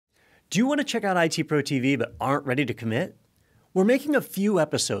Do you want to check out ITProTV but aren't ready to commit? We're making a few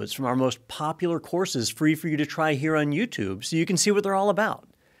episodes from our most popular courses free for you to try here on YouTube so you can see what they're all about.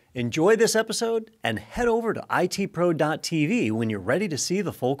 Enjoy this episode and head over to ITPro.tv when you're ready to see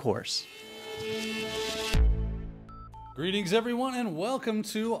the full course. Greetings everyone and welcome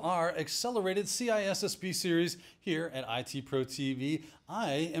to our Accelerated CISSP series here at ITProTV.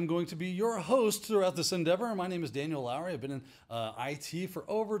 I am going to be your host throughout this endeavor. My name is Daniel Lowry. I've been in IT for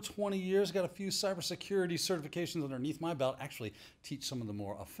over 20 years. Got a few cybersecurity certifications underneath my belt. Actually teach some of the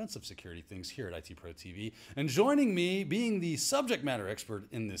more offensive security things here at ITProTV. And joining me, being the subject matter expert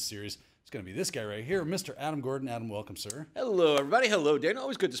in this series, it's going to be this guy right here, Mr. Adam Gordon. Adam, welcome, sir. Hello, everybody. Hello, Dan.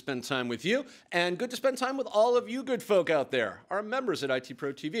 Always good to spend time with you, and good to spend time with all of you good folk out there, our members at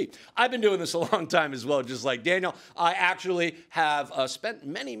ITProTV. I've been doing this a long time as well, just like Daniel. I actually have spent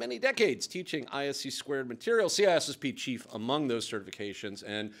many, many decades teaching ISC squared material, CISSP chief among those certifications,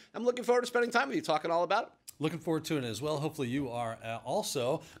 and I'm looking forward to spending time with you, talking all about it. Looking forward to it as well. Hopefully you are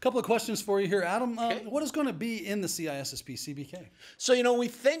also. A couple of questions for you here, Adam. Okay. What is going to be in the CISSP CBK? So, when we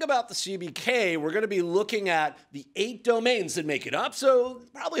think about the CBK, we're going to be looking at the 8 domains that make it up. So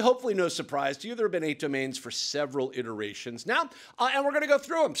probably, hopefully no surprise to you. There have been 8 domains for several iterations now. And we're going to go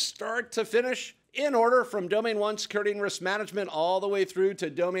through them start to finish in order from Domain 1, Security and Risk Management, all the way through to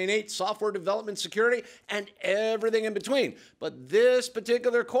Domain 8, Software Development Security, and everything in between. But this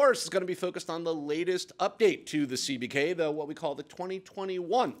particular course is going to be focused on the latest update to the CBK, what we call the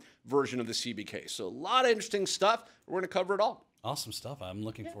 2021 version of the CBK. So a lot of interesting stuff. We're going to cover it all. Awesome stuff. I'm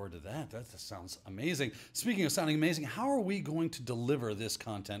looking forward to that. That sounds amazing. Speaking of sounding amazing, how are we going to deliver this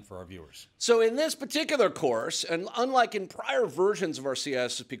content for our viewers? So in this particular course, and unlike in prior versions of our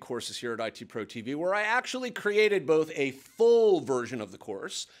CISSP courses here at ITProTV, where I actually created both a full version of the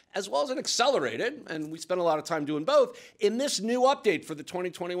course as well as an accelerated, and we spent a lot of time doing both, in this new update for the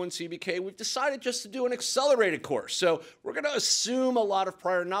 2021 CBK, we've decided just to do an accelerated course. So we're going to assume a lot of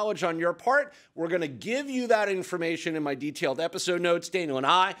prior knowledge on your part. We're going to give you that information in my detailed episode notes. Daniel and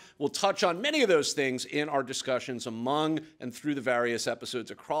I will touch on many of those things in our discussions among and through the various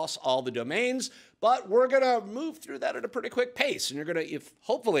episodes across all the domains. But we're going to move through that at a pretty quick pace, and you're going to,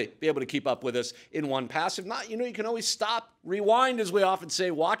 hopefully, be able to keep up with us in one pass. If not, you can always stop, rewind, as we often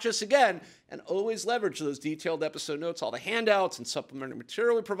say, watch us again, and always leverage those detailed episode notes, all the handouts and supplementary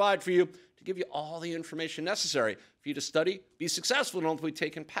material we provide for you to give you all the information necessary for you to study, be successful, and ultimately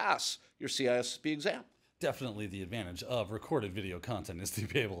take and pass your CISSP exam. Definitely the advantage of recorded video content is to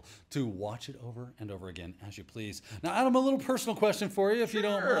be able to watch it over and over again as you please. Now, Adam, a little personal question for you, if you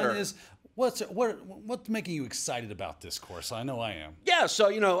don't mind, is what's making you excited about this course? I know I am. Yeah, so,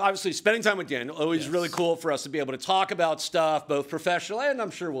 obviously spending time with Daniel, always really cool for us to be able to talk about stuff, both professional and I'm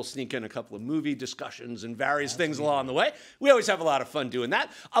sure we'll sneak in a couple of movie discussions and various things along the way. We always have a lot of fun doing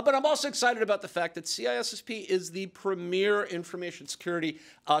that. But I'm also excited about the fact that CISSP is the premier information security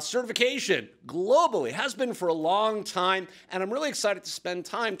certification globally, has been for a long time, and I'm really excited to spend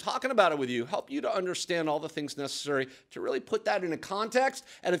time talking about it with you, help you to understand all the things necessary to really put that into context,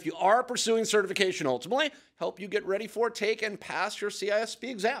 and if you are pursuing certification ultimately, help you get ready for, take, and pass your CISSP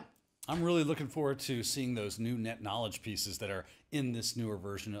exam. I'm really looking forward to seeing those new net knowledge pieces that are in this newer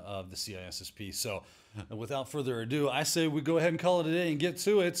version of the CISSP. So without further ado, I say we go ahead and call it a day and get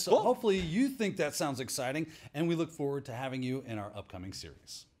to it. So hopefully you think that sounds exciting, and we look forward to having you in our upcoming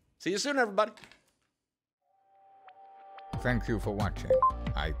series. See you soon, everybody. Thank you for watching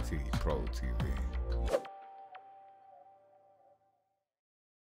ITProTV.